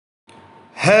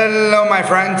Hello, my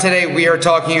friend. Today we are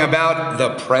talking about the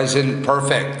present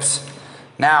perfect.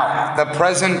 Now, the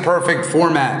present perfect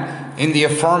format. In the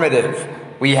affirmative,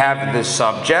 we have the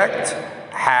subject,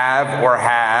 have or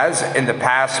has, and the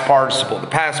past participle. The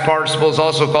past participle is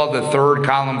also called the third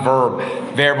column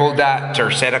verb, verbo da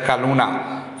terceira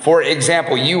coluna. For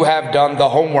example, you have done the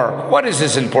homework. What is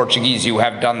this in Portuguese, you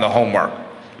have done the homework?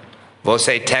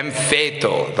 Você tem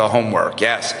feito the homework,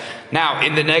 yes. Now,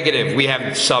 in the negative, we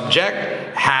have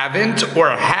subject, haven't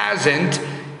or hasn't,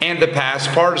 and the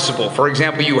past participle. For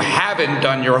example, you haven't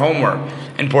done your homework.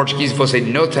 In Portuguese, você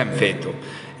não tem feito.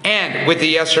 And with the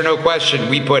yes or no question,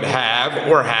 we put have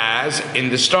or has in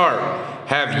the start.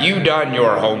 Have you done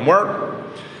your homework?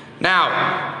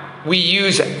 Now, we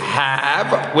use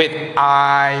have with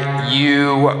I,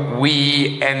 you,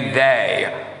 we, and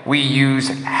they. We use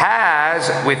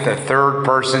has with the third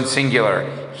person singular,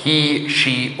 he,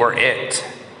 she, or it.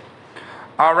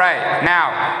 All right,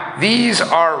 now, these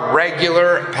are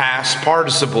regular past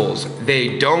participles.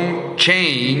 They don't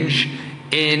change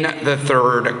in the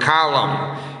third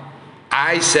column.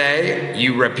 I say,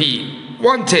 you repeat.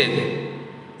 Wanted,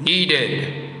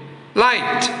 needed,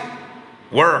 liked,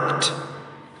 worked,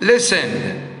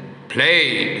 listened,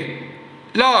 played,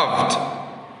 loved,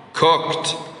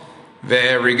 cooked.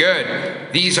 Very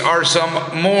good. These are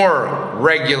some more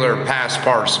regular past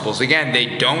participles. Again,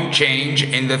 they don't change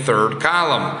in the third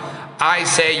column. I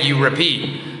say, you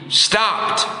repeat.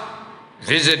 Stopped,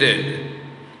 visited,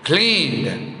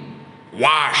 cleaned,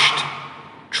 washed,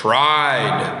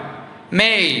 tried,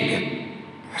 made,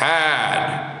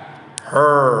 had,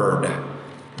 heard.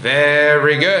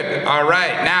 Very good. All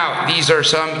right, now these are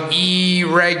some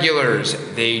irregulars.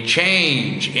 They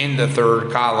change in the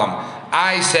third column.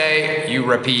 I say, you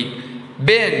repeat.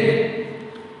 Been,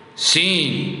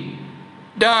 seen,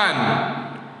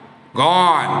 done,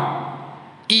 gone,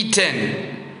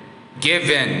 eaten,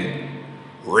 given,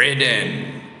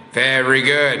 ridden. Very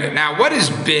good. Now, what is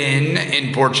been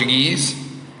in Portuguese?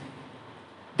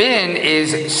 Been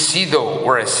is sido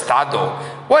or estado.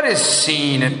 What is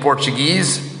seen in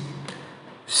Portuguese?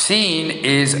 Seen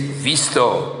is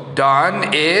visto.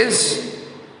 Done is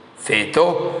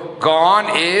feito.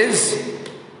 Gone is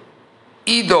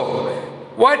ido.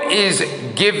 What is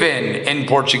given in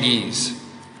Portuguese?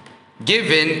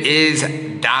 Given is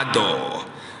dado.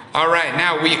 All right,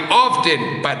 now we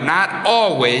often, but not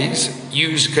always,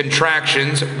 use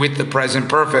contractions with the present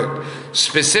perfect,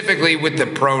 specifically with the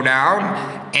pronoun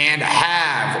and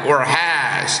have or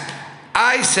has.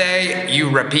 I say, you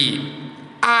repeat.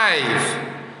 I've,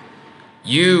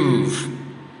 you've,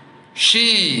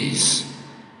 she's,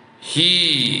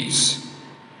 he's,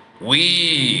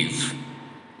 we've,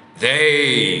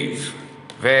 they've.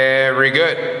 Very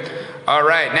good. All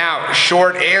right, now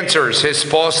short answers,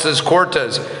 respostas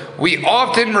curtas. We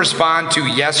often respond to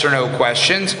yes or no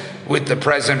questions with the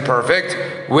present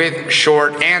perfect with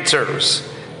short answers.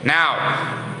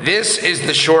 Now, this is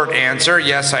the short answer.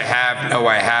 Yes, I have. No,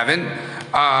 I haven't.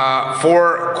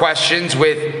 For questions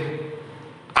with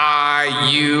I,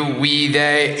 you, we,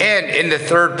 they, and in the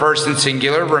third person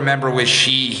singular, remember with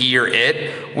she, he, or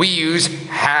it, we use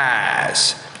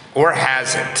has or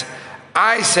hasn't.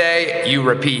 I say, you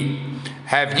repeat.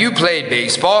 Have you played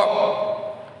baseball?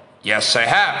 Yes, I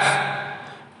have.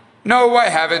 No, I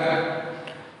haven't.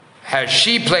 Has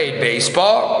she played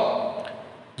baseball?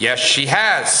 Yes, she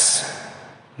has.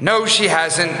 No, she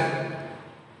hasn't.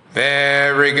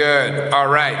 Very good. All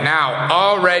right, now,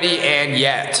 already and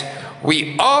yet.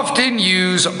 We often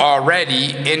use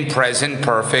already in present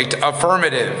perfect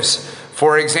affirmatives.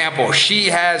 For example, she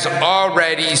has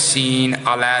already seen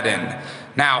Aladdin.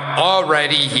 Now,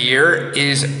 already here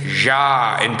is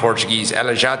já in Portuguese.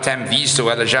 Ela já tem visto,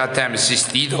 ela já tem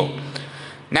assistido.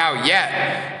 Now,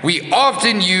 yet. We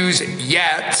often use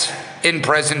yet in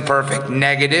present perfect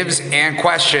negatives and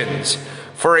questions.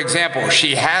 For example,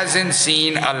 she hasn't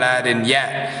seen Aladdin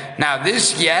yet. Now,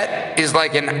 this yet is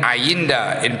like an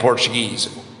ainda in Portuguese.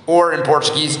 Or in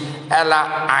Portuguese,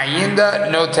 ela ainda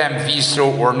não tem visto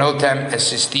or não tem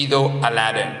assistido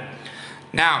Aladdin.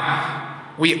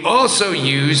 Now, we also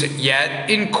use yet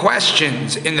in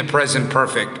questions in the present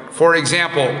perfect. For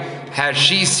example, has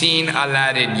she seen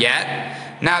Aladdin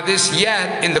yet? Now, this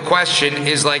yet in the question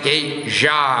is like a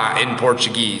já in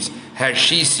Portuguese. Has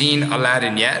she seen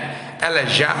Aladdin yet? Ela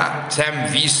já tem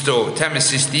visto, tem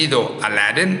assistido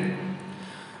Aladdin?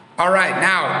 All right,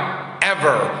 now,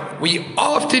 ever. We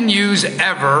often use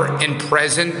ever in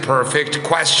present perfect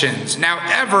questions. Now,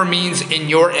 ever means in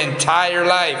your entire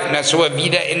life, na sua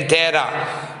vida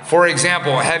inteira. For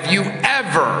example, have you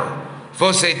ever,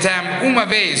 você tem uma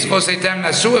vez, você tem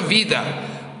na sua vida,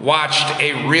 watched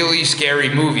a really scary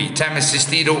movie. Tem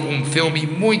assistido filme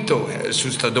muito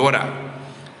assustadora.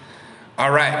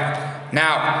 All right,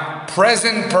 now,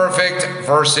 present perfect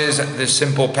versus the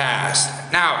simple past.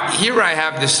 Now, here I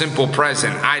have the simple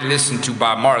present. I listened to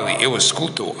Bob Marley. Eu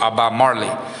escuto a Bob Marley.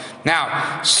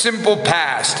 Now, simple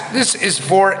past. This is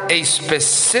for a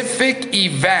specific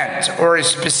event or a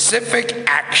specific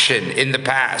action in the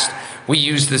past. We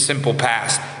use the simple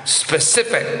past.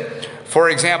 Specific. For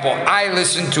example, I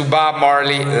listened to Bob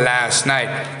Marley last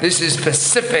night. This is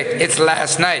specific. It's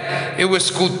last night. Eu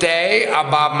escutei a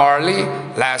Bob Marley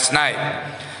last night.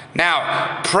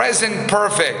 Now, present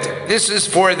perfect. This is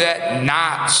for the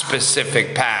not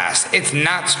specific past. It's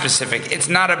not specific. It's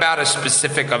not about a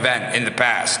specific event in the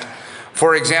past.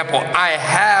 For example, I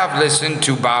have listened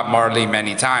to Bob Marley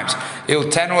many times. Eu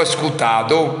tenho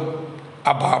escutado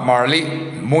a Bob Marley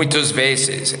muitas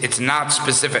vezes. It's not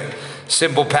specific.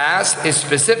 Simple past is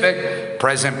specific.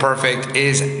 Present perfect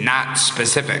is not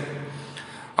specific.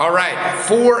 All right,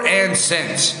 for and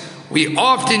since. We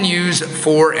often use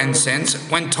for and since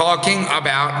when talking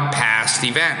about past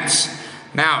events.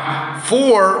 Now,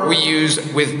 for we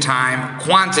use with time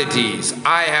quantities.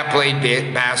 I have played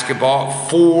basketball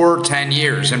for 10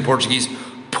 years. In Portuguese,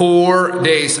 por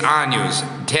 10 años.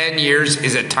 10 years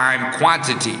is a time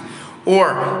quantity.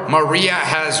 Or Maria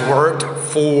has worked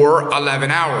for 11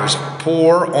 hours.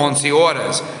 Por 11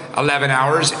 horas. 11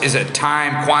 hours is a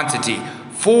time quantity.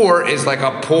 For is like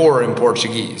a por in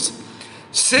Portuguese.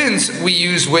 Since we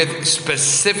use with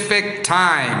specific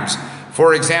times.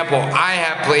 For example, I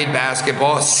have played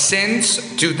basketball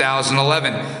since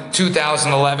 2011.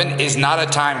 2011 is not a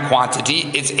time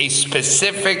quantity. It's a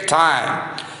specific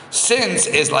time. Since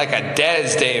is like a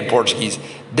desde in Portuguese.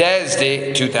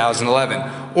 Desde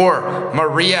 2011. Or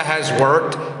Maria has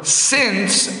worked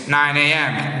since 9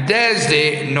 a.m.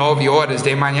 Desde 9 horas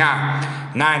de manhã.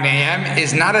 9 a.m.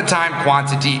 is not a time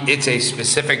quantity. It's a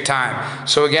specific time.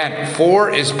 So again, for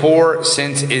is por,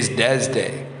 since is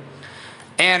desde.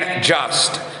 And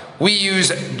just. We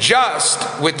use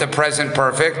just with the present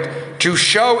perfect to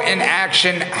show an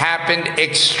action happened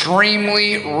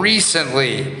extremely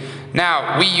recently.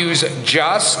 Now, we use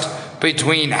just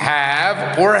between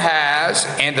have or has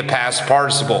and the past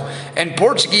participle. In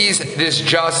Portuguese, this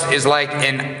just is like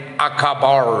an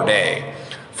acabar de.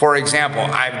 For example,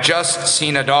 I've just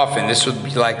seen a dolphin. This would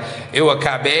be like, eu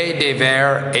acabei de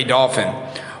ver a dolphin.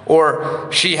 Or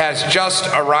she has just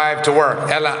arrived to work.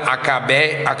 Ela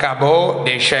acabou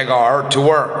de chegar to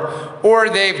work. Or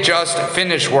they've just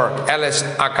finished work. Elas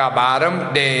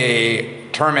acabaram de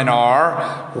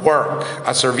terminar work,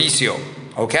 a servicio.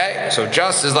 Okay? So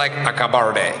just is like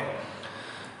acabar de.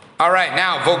 All right,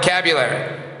 now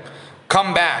vocabulary.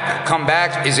 Come back. Come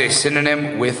back is a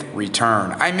synonym with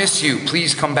return. I miss you.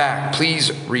 Please come back.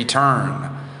 Please return.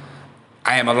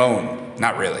 I am alone.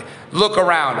 Not really. Look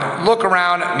around. Look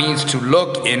around means to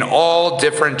look in all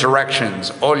different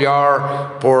directions.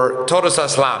 Olhar por todos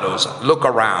os lados. Look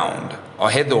around. Ao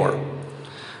redor.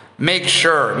 Make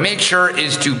sure. Make sure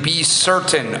is to be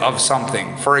certain of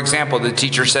something. For example, the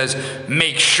teacher says,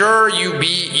 make sure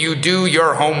you do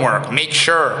your homework. Make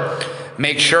sure.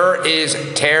 Make sure is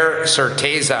ter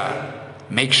certeza.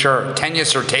 Make sure. Tenha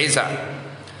certeza.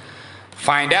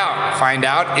 Find out. Find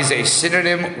out is a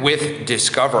synonym with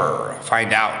discover.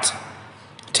 Find out.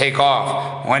 Take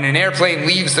off. When an airplane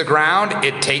leaves the ground,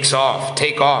 it takes off.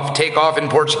 Take off. Take off in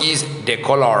Portuguese,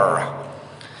 decolar.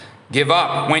 Give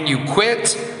up. When you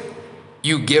quit,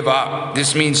 you give up.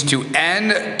 This means to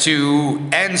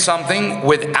end something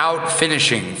without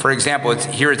finishing. For example,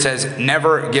 here it says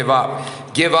never give up.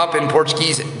 Give up in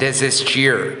Portuguese,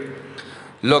 desistir.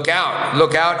 Look out.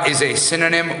 Look out is a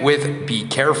synonym with be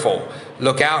careful.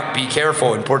 Look out, be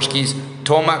careful. In Portuguese,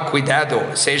 toma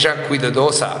cuidado, seja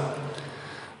cuidadosa.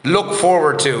 Look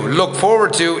forward to. Look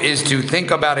forward to is to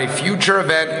think about a future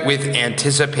event with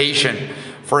anticipation.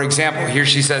 For example, here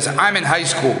she says, I'm in high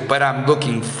school, but I'm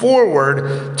looking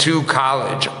forward to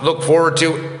college. Look forward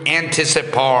to,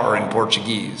 anticipar in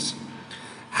Portuguese.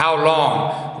 How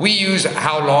long? We use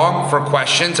how long for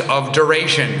questions of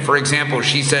duration. For example,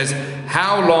 she says,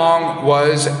 how long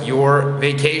was your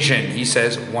vacation? He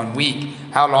says, 1 week.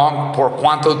 How long? Por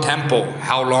cuánto tiempo?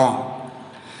 How long?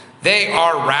 They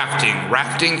are rafting.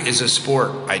 Rafting is a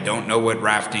sport. I don't know what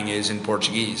rafting is in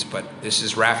Portuguese, but this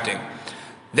is rafting.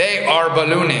 They are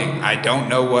ballooning. I don't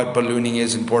know what ballooning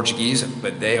is in Portuguese,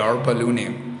 but they are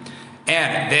ballooning.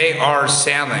 And they are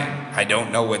sailing. I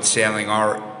don't know what sailing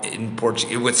are in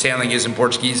Portuguese, what sailing is in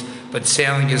Portuguese, but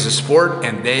sailing is a sport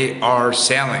and they are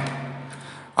sailing.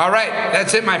 All right,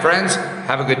 that's it, my friends.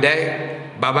 Have a good day.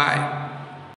 Bye-bye.